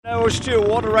No, Stuart,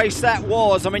 what a race that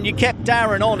was. I mean, you kept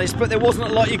Darren honest, but there wasn't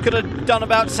a lot you could have done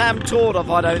about Sam Tordoff,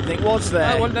 I don't think, was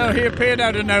there? Well, no, he appeared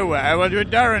out of nowhere. Well,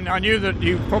 with Darren, I knew that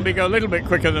he'd probably go a little bit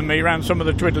quicker than me around some of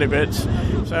the twiddly bits.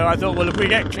 So I thought, well, if we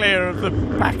get clear of the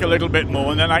pack a little bit more,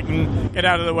 and then I can get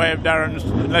out of the way of Darren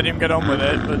and let him get on with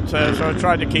it. But so I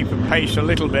tried to keep a pace a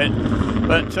little bit.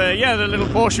 But, yeah, the little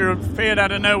Porsche appeared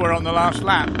out of nowhere on the last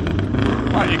lap.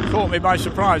 Well, it caught me by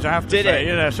surprise, I have to say.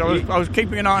 You know, so I was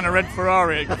keeping an eye on a red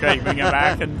Ferrari escaping it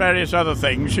back and various other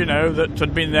things, you know, that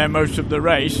had been there most of the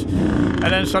race.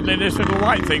 And then suddenly this little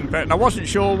white thing, and I wasn't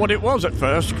sure what it was at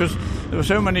first because there were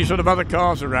so many sort of other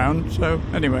cars around. So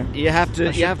anyway, you have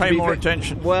to pay more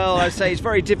attention. Well, I say it's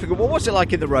very difficult. What was it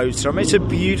like in the Roadster? I mean, it's a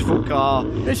beautiful car.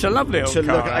 It's a lovely old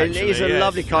car. It is a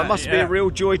lovely car. It must be a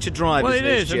real joy to drive. Well, it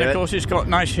is, and of course it's got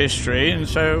nice history, and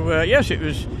so yes, it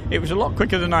was a lot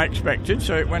quicker than I expected.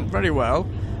 So it went very well.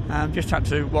 Just had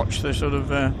to watch the sort of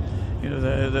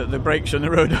the brakes and the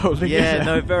road holding. Yeah,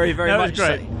 no, very, very much.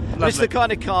 Great. So. It's the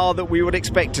kind of car that we would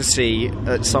expect to see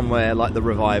at somewhere like the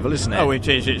Revival, isn't it? Oh, it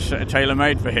is. It's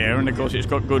tailor-made for here, and of course it's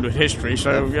got good history.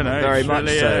 So very it's much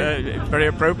really, so. It's very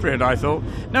appropriate, I thought.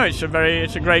 No, it's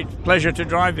a great pleasure to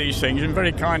drive these things, and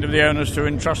very kind of the owners to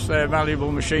entrust their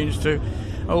valuable machines to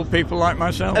old people like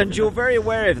myself. And you're very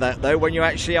aware of that, though, when you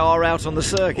actually are out on the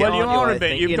circuit. Well, you are a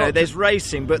bit. There's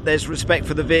racing, but there's respect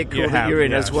for the vehicle that you're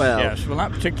in as well. Yes, well,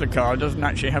 that particular car doesn't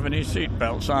actually have any seat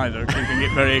belts either, keeping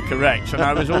it very correct. And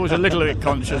I was always a little bit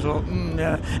conscious. Well,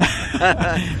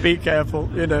 be careful,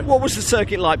 you know. What was the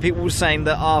circuit like? People were saying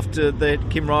that after the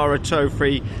Kimrara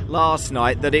Trophy last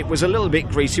night, that it was a little bit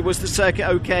greasy. Was the circuit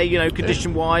okay,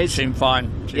 condition-wise? Seemed fine.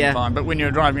 Fine. But when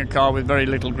you're driving a car with very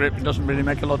little grip, it doesn't really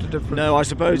make a lot of difference. No, I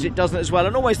suppose it doesn't as well.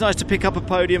 And always nice to pick up a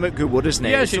podium at Goodwood, isn't it?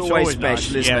 Yes, it's always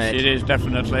special, nice. isn't it? Yes, it is,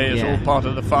 definitely. It's all part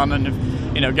of the fun,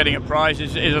 and getting a prize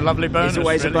is a lovely bonus. It's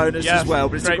always really. a bonus as well,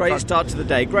 but it's a great start to the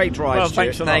day. Great drive, well, Stuart.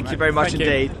 thanks a lot, Thank you very much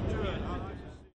indeed.